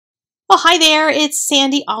Well, hi there, it's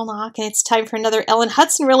Sandy Allnock, and it's time for another Ellen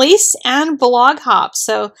Hudson release and blog hop.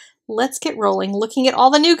 So let's get rolling, looking at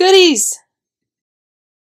all the new goodies.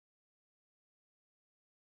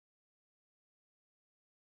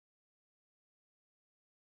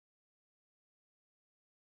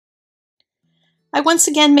 I once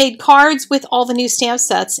again made cards with all the new stamp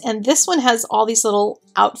sets, and this one has all these little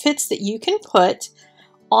outfits that you can put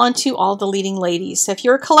onto all the leading ladies. So if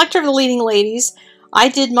you're a collector of the leading ladies, I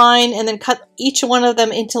did mine and then cut each one of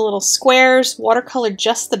them into little squares, watercolored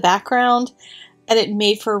just the background, and it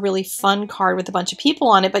made for a really fun card with a bunch of people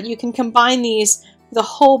on it. But you can combine these with a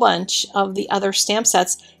whole bunch of the other stamp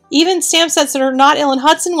sets, even stamp sets that are not Ellen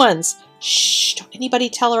Hudson ones. Shh, don't anybody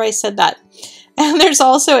tell her I said that. And there's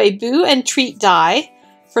also a Boo and Treat die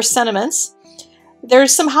for sentiments.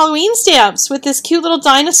 There's some Halloween stamps with this cute little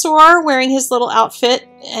dinosaur wearing his little outfit,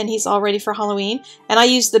 and he's all ready for Halloween. And I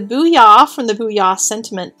used the Booyah from the Booyah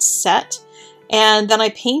Sentiment set, and then I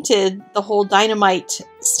painted the whole Dynamite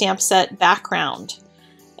stamp set background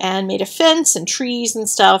and made a fence and trees and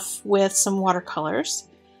stuff with some watercolors.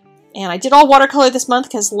 And I did all watercolor this month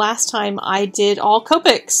because last time I did all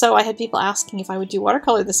Copic, so I had people asking if I would do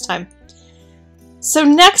watercolor this time. So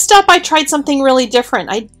next up, I tried something really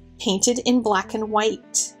different. I painted in black and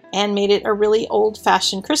white and made it a really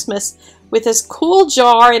old-fashioned Christmas with this cool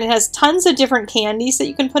jar, and it has tons of different candies that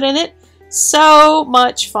you can put in it. So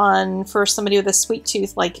much fun for somebody with a sweet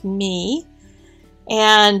tooth like me.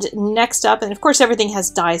 And next up, and of course everything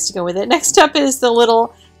has dies to go with it, next up is the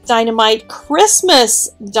little Dynamite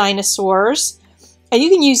Christmas dinosaurs. And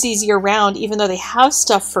you can use these year-round, even though they have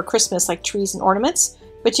stuff for Christmas like trees and ornaments,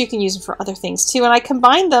 but you can use them for other things too. And I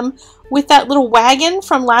combined them with that little wagon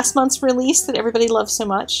from last month's release that everybody loved so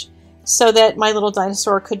much, so that my little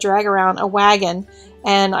dinosaur could drag around a wagon.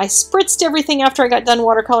 And I spritzed everything after I got done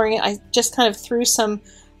watercoloring it. I just kind of threw some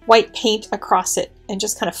white paint across it and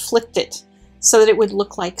just kind of flicked it so that it would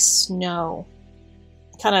look like snow.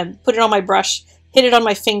 Kind of put it on my brush, hit it on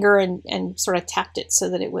my finger, and sort of tapped it so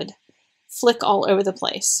that it would flick all over the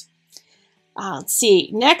place. Let's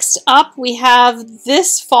see. Next up, we have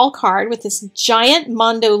this fall card with this giant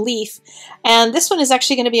Mondo leaf. And this one is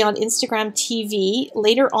actually going to be on Instagram TV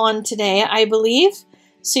later on today, I believe.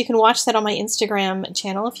 So you can watch that on my Instagram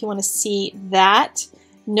channel if you want to see that.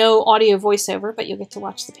 No audio voiceover, but you'll get to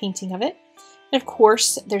watch the painting of it. And of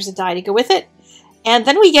course, there's a die to go with it. And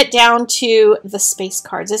then we get down to the space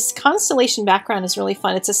cards. This constellation background is really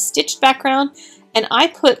fun. It's a stitched background, and I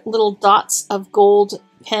put little dots of gold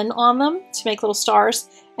pen on them to make little stars.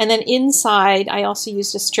 And then inside, I also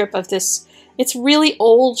used a strip of this. It's really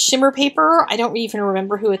old shimmer paper. I don't even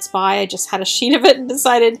remember who it's by. I just had a sheet of it and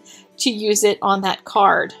decided to use it on that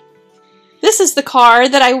card. This is the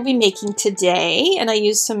card that I will be making today, and I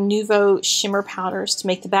used some Nuvo shimmer powders to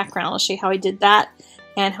make the background. I'll show you how I did that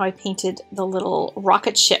and how I painted the little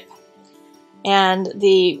rocket ship. And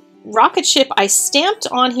the rocket ship I stamped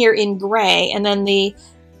on here in gray, and then the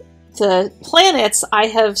planets I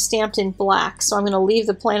have stamped in black, so I'm going to leave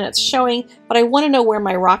the planets showing, but I want to know where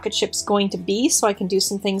my rocket ship's going to be so I can do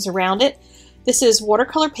some things around it. This is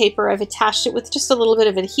watercolor paper. I've attached it with just a little bit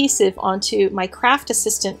of adhesive onto my Craft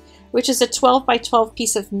Assistant, which is a 12 by 12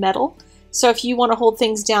 piece of metal. So if you want to hold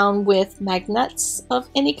things down with magnets of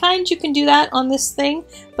any kind, you can do that on this thing,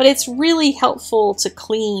 but it's really helpful to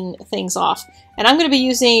clean things off. And I'm going to be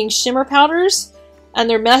using shimmer powders, and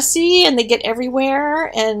they're messy and they get everywhere,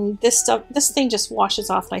 and this thing just washes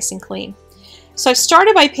off nice and clean. So I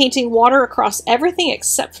started by painting water across everything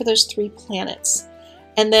except for those 3 planets.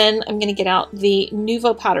 And then I'm going to get out the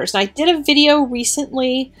Nuvo powders. And I did a video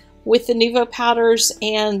recently with the Nuvo powders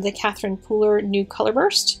and the Catherine Pooler new color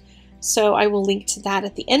burst. So I will link to that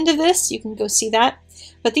at the end of this. You can go see that.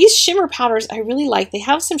 But these shimmer powders I really like. They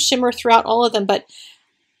have some shimmer throughout all of them, but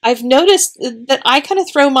I've noticed that I kind of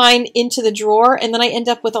throw mine into the drawer and then I end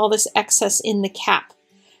up with all this excess in the cap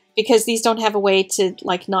because these don't have a way to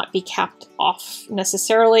like not be capped off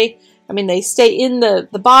necessarily. I mean, they stay in the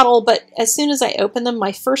bottle, but as soon as I open them,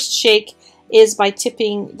 my first shake is by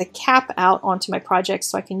tipping the cap out onto my project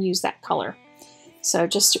so I can use that color. So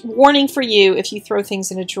just warning for you if you throw things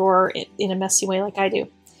in a drawer in a messy way like I do.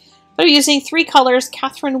 But I'm using 3 colors,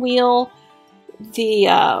 Catherine Wheel,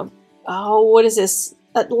 the, what is this?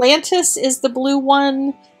 Atlantis is the blue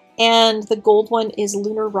one, and the gold one is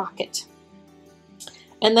Lunar Rocket.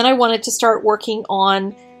 And then I wanted to start working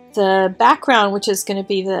on the background, which is going to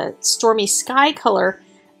be the Stormy Sky color,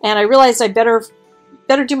 and I realized I better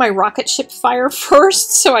do my rocket ship fire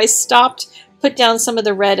first, so I stopped, put down some of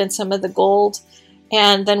the red and some of the gold,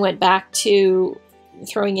 and then went back to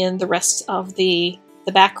throwing in the rest of the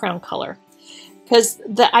background color. Because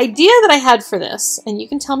the idea that I had for this, and you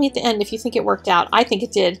can tell me at the end if you think it worked out, I think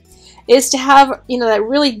it did, is to have, you know, that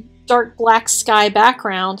really dark black sky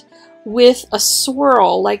background with a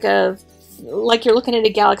swirl, like you're looking at a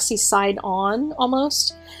galaxy side on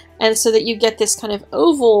almost. And so that you get this kind of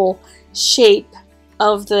oval shape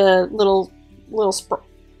of the little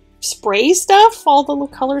spray stuff, all the little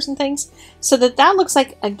colors and things, so that that looks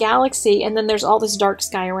like a galaxy, and then there's all this dark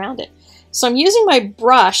sky around it. So I'm using my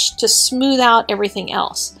brush to smooth out everything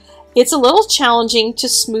else. It's a little challenging to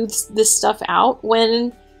smooth this stuff out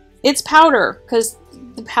when it's powder, because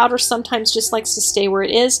the powder sometimes just likes to stay where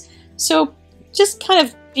it is. So just kind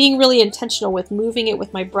of being really intentional with moving it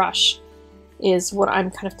with my brush is what I'm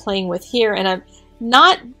kind of playing with here. And I'm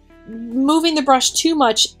not moving the brush too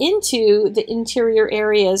much into the interior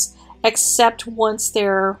areas, except once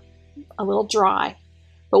they're a little dry.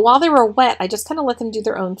 But while they were wet, I just kind of let them do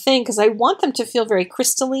their own thing, because I want them to feel very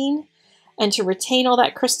crystalline and to retain all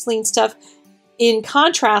that crystalline stuff. In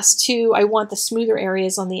contrast to, I want the smoother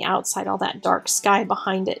areas on the outside, all that dark sky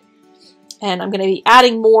behind it. And I'm going to be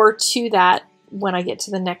adding more to that when I get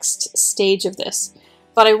to the next stage of this.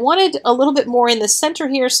 But I wanted a little bit more in the center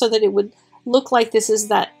here so that it would look like this is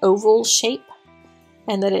that oval shape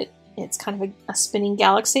and that it's kind of a spinning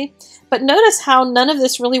galaxy. But notice how none of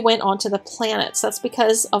this really went onto the planets. That's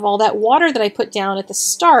because of all that water that I put down at the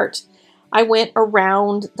start. I went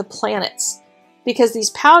around the planets because these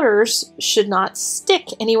powders should not stick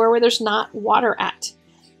anywhere where there's not water at.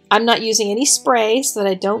 I'm not using any spray so that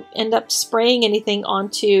I don't end up spraying anything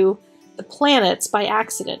onto the planets by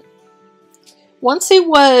accident. Once it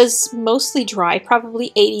was mostly dry, probably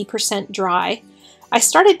 80% dry, I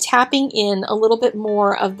started tapping in a little bit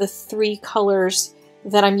more of the 3 colors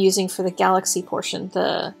that I'm using for the galaxy portion.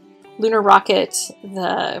 The Lunar Rocket,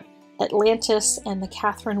 the Atlantis, and the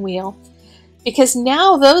Catherine Wheel. Because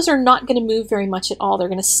now those are not going to move very much at all. They're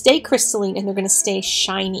going to stay crystalline and they're going to stay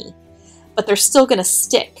shiny. But they're still going to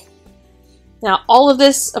stick. Now all of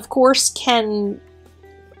this, of course, can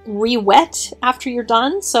re-wet after you're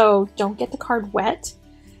done, so don't get the card wet.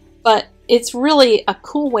 But it's really a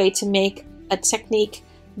cool way to make a technique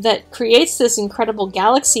that creates this incredible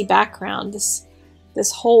galaxy background,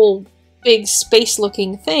 this whole big space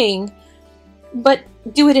looking thing, but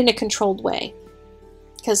do it in a controlled way.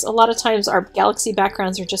 Because a lot of times our galaxy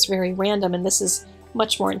backgrounds are just very random, and this is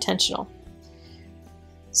much more intentional.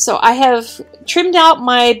 So I have trimmed out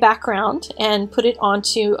my background and put it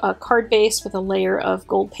onto a card base with a layer of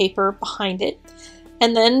gold paper behind it,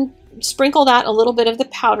 and then sprinkled out a little bit of the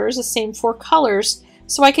powders, the same 4 colors,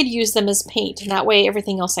 so I could use them as paint. And that way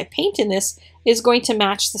everything else I paint in this is going to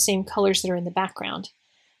match the same colors that are in the background,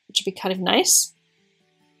 which would be kind of nice.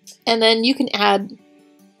 And then you can add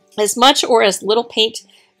as much or as little paint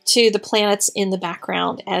to the planets in the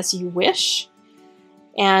background as you wish.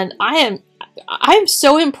 And I am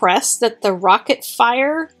so impressed that the rocket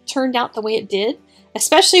fire turned out the way it did,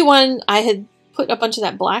 especially when I had put a bunch of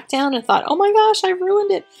that black down and thought, oh my gosh, I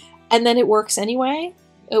ruined it. And then it works anyway.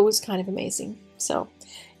 It was kind of amazing. So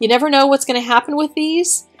you never know what's going to happen with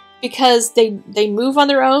these, because they move on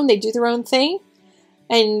their own, they do their own thing,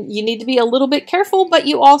 and you need to be a little bit careful, but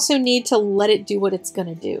you also need to let it do what it's going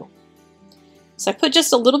to do. So I put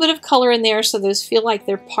just a little bit of color in there so those feel like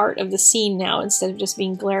they're part of the scene now instead of just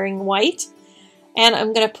being glaring white. And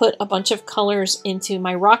I'm going to put a bunch of colors into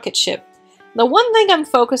my rocket ship. The one thing I'm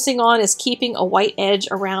focusing on is keeping a white edge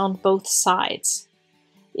around both sides.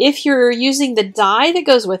 If you're using the die that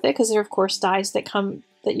goes with it, because there are of course dies that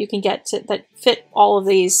you can get that fit all of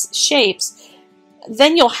these shapes,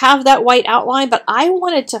 then you'll have that white outline, but I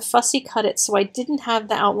wanted to fussy cut it so I didn't have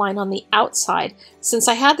the outline on the outside. Since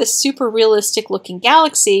I had this super realistic looking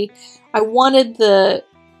galaxy, I wanted the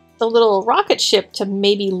little rocket ship to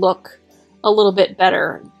maybe look a little bit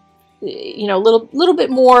better, you know, a little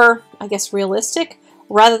bit more, I guess, realistic,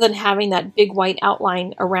 rather than having that big white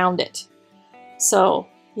outline around it. So,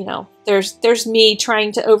 you know, there's me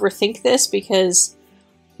trying to overthink this, because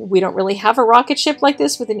we don't really have a rocket ship like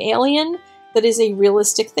this with an alien that is a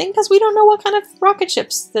realistic thing, because we don't know what kind of rocket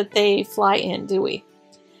ships that they fly in, do we?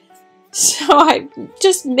 So I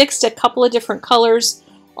just mixed a couple of different colors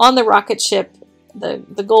on the rocket ship,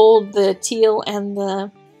 the gold, the teal, and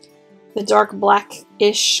the dark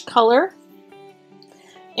black-ish color,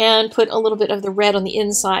 and put a little bit of the red on the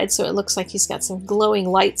inside so it looks like he's got some glowing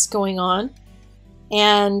lights going on.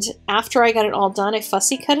 And after I got it all done, I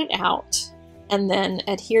fussy cut it out and then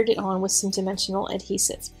adhered it on with some dimensional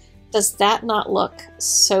adhesive. Does that not look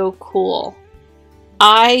so cool?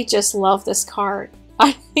 I just love this card.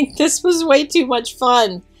 I think this was way too much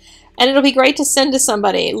fun. And it'll be great to send to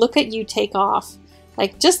somebody. Look at you take off.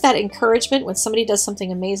 Like just that encouragement when somebody does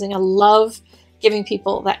something amazing. I love giving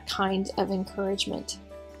people that kind of encouragement.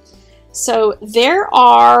 So there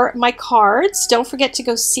are my cards. Don't forget to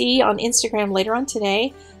go see on Instagram later on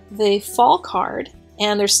today the fall card.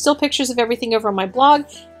 And there's still pictures of everything over on my blog.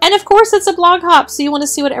 And of course, it's a blog hop, so you want to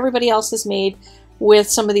see what everybody else has made with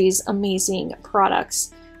some of these amazing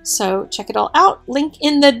products. So check it all out. Link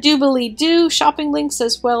in the doobly-doo, shopping links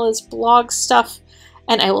as well as blog stuff.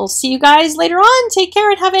 And I will see you guys later on. Take care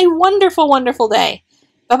and have a wonderful, wonderful day.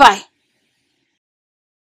 Bye-bye.